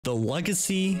The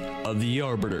legacy of the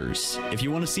Arbiters. If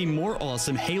you want to see more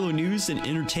awesome Halo news and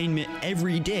entertainment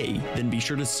every day, then be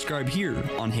sure to subscribe here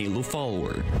on Halo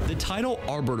Follower. The title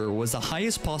Arbiter was the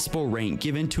highest possible rank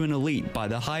given to an elite by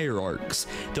the hierarchs.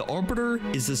 The Arbiter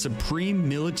is the supreme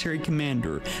military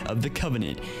commander of the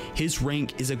Covenant. His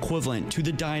rank is equivalent to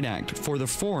the Didact for the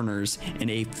Foreigners and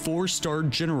a 4-star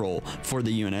general for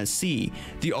the UNSC.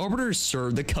 The Arbiters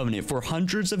served the Covenant for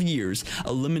hundreds of years,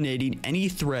 eliminating any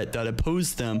threat that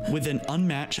opposed them with an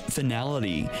unmatched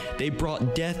finality. They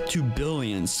brought death to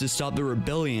billions to stop the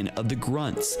rebellion of the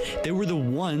Grunts. They were the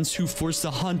ones who forced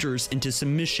the Hunters into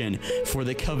submission for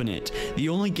the Covenant. The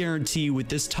only guarantee with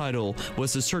this title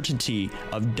was the certainty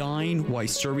of dying while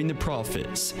serving the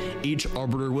Prophets. Each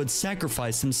Arbiter would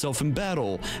sacrifice himself in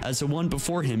battle, as the one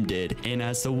before him did, and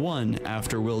as the one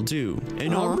after will do.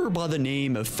 An Arbiter by the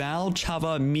name of Fal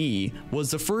Chava Mi was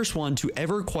the first one to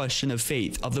ever question the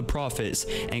faith of the Prophets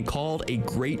and called a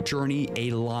great journey a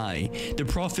lie. The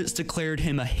Prophets declared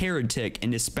him a heretic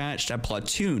and dispatched a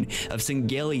platoon of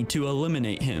Singeli to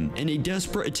eliminate him. In a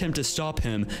desperate attempt to stop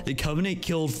him, the Covenant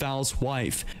killed Fal's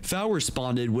wife. Fal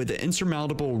responded with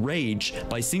insurmountable rage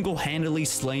by single-handedly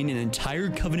slaying an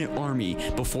entire Covenant army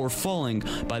before falling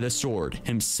by the sword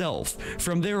himself.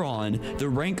 From there on, the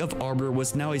rank of Arbiter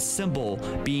was now a symbol,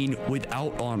 being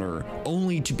without honor,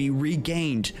 only to be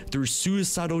regained through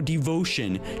suicidal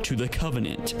devotion to the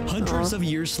Covenant. Hundreds of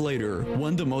years later,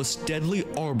 one of the most deadly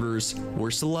Arbiters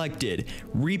were selected,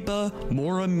 Reaper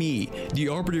Mora Mi, the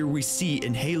Arbiter we see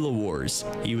in Halo Wars.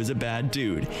 He was a bad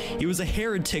dude. He was a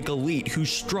heretic elite who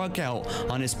struck out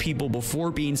on his people before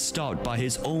being stopped by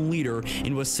his own leader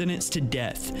and was sentenced to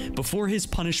death. Before his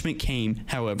punishment came,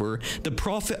 however, the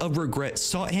Prophet of Regret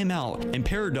sought him out and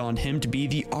paradoned him to be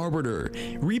the Arbiter.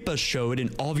 Reaper showed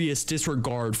an obvious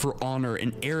disregard for honor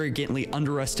and arrogantly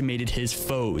underestimated his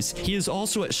foes. He is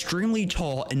also extremely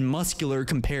tall and muscular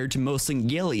compared to most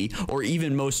Singeli, or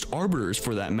even most Arbiters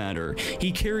for that matter.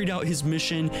 He carried out his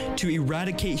mission to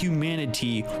eradicate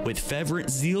humanity with fervent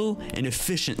zeal and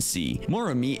efficiency.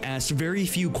 Morami asked very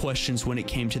few questions when it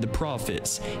came to the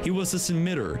Prophets. He was a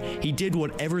submitter. He did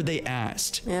whatever they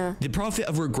asked. The Prophet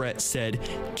of Regret said,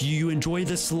 "Do you enjoy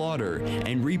the slaughter?"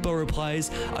 And Reaper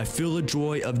replies, "I feel the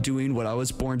joy of doing what I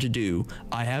was born to do.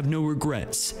 I have no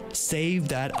regrets, save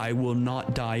that I will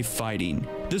not die fighting."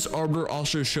 This Arbiter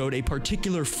also showed a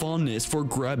particular fondness for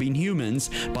grabbing humans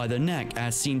by the neck,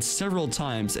 as seen several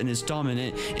times in his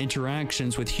dominant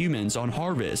interactions with humans on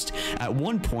Harvest. At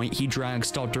one point, he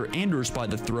drags Dr. Anders by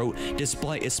the throat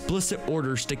despite explicit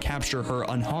orders to capture her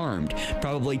unharmed,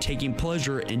 probably taking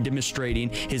pleasure in demonstrating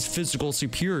his physical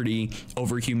superiority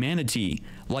over humanity.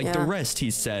 Like the rest,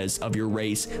 he says, of your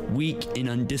race, weak and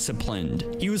undisciplined.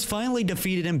 He was finally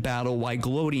defeated in battle while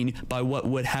gloating by what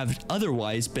would have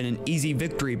otherwise been an easy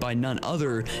victory by none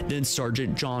other than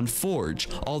Sergeant John Forge,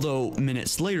 although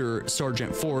minutes later,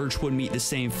 Sergeant Forge would meet the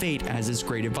same fate as his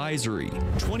great advisory.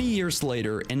 20 years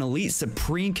later, an elite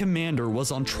supreme commander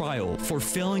was on trial for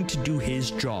failing to do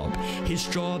his job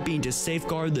being to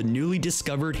safeguard the newly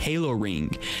discovered Halo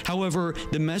ring. However,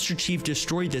 the Master Chief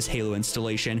destroyed this Halo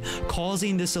installation,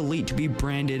 causing this elite to be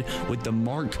branded with the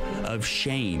mark of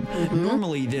shame.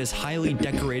 Normally, this highly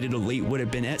decorated elite would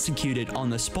have been executed on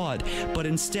the spot, but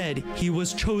instead, he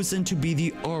was chosen to be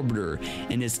the Arbiter,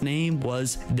 and his name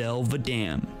was Del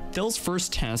Vadam. Thel's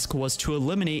first task was to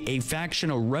eliminate a faction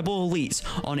of rebel elites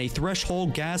on a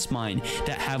threshold gas mine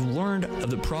that have learned of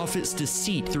the Prophet's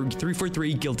deceit through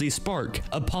 343 Guilty Spark.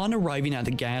 Upon arriving at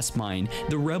the gas mine,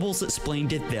 the rebels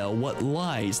explained to Thel what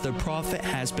lies the Prophet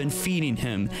has been feeding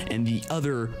him and the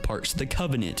other parts of the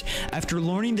Covenant. After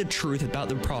learning the truth about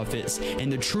the Prophets and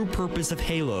the true purpose of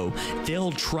Halo,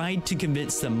 Thel tried to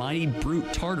convince the mighty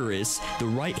brute Tartarus, the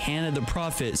right hand of the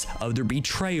Prophets, of their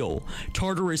betrayal.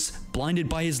 Tartarus, blinded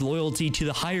by his loyalty to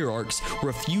the hierarchs,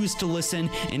 refused to listen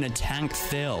and attacked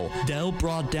Thel. Thel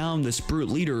brought down this brute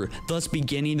leader, thus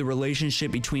beginning the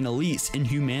relationship between elites and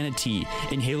humanity.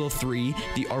 In Halo 3,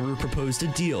 the Arbiter proposed a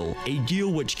deal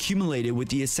which culminated with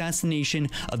the assassination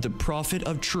of the Prophet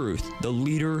of Truth, the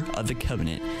leader of the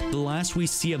Covenant. The last we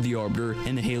see of the Arbiter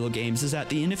in the Halo games is at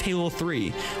the end of Halo 3,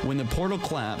 when the portal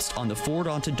collapsed on the Forward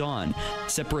Onto Dawn,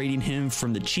 separating him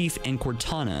from the Chief and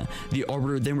Cortana. The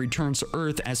Arbiter then returns to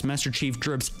Earth as Master Chief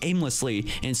drifts aimlessly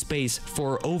in space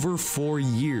for over 4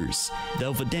 years.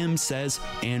 Del Vadam says,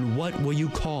 "And what will you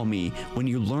call me when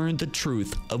you learn the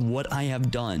truth of what I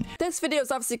have done?" This video is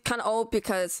obviously kind of old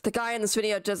because the guy in this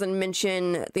video doesn't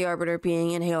mention the Arbiter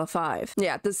being in Halo 5.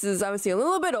 Yeah, this is obviously a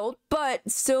little bit old, but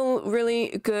still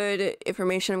really good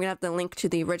information. I'm gonna have the link to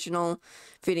the original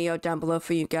video down below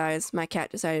for you guys. My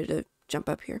cat decided to jump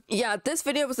up here. Yeah, this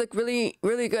video was like really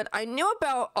good. I knew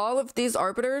about all of these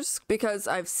Arbiters because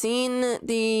I've seen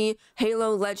the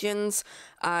Halo Legends,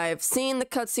 I've seen the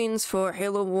cutscenes for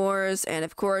Halo Wars, and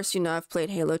of course, you know, I've played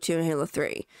Halo 2 and Halo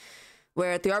 3,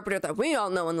 where the Arbiter that we all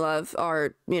know and love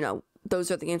are, you know,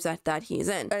 those are the games that he's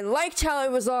in. I liked how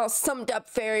it was all summed up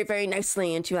very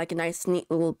nicely into like a nice neat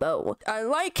little bow. I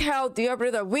like how the Arbiter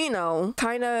that we know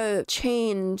kind of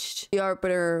changed the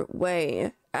Arbiter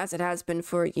way, as it has been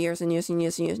for years and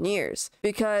years.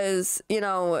 Because, you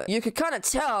know, you could kind of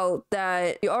tell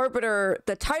that the Arbiter,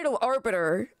 the title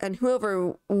Arbiter, and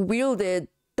whoever wielded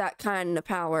that kind of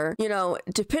power, you know,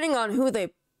 depending on who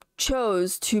they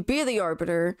chose to be the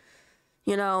Arbiter,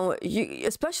 you know,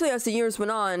 especially as the years went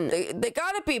on, they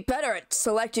gotta be better at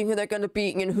selecting who they're gonna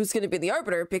be and who's gonna be the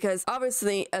Arbiter, because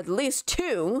obviously at least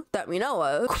 2 that we know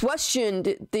of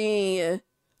questioned the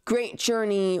Great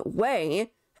Journey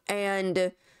way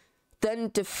and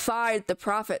then defied the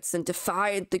prophets and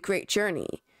defied the Great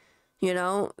Journey, you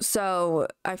know? So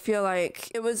I feel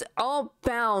like it was all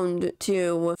bound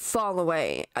to fall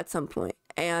away at some point,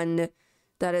 and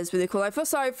that is really cool. I feel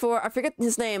sorry for, I forget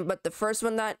his name, but the first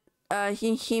one that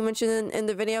he mentioned in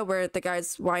the video where the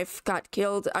guy's wife got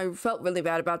killed. I felt really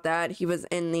bad about that. He was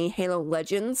in the Halo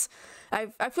Legends. I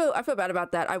feel bad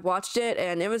about that. I watched it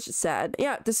and it was just sad.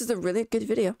 Yeah, this is a really good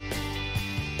video.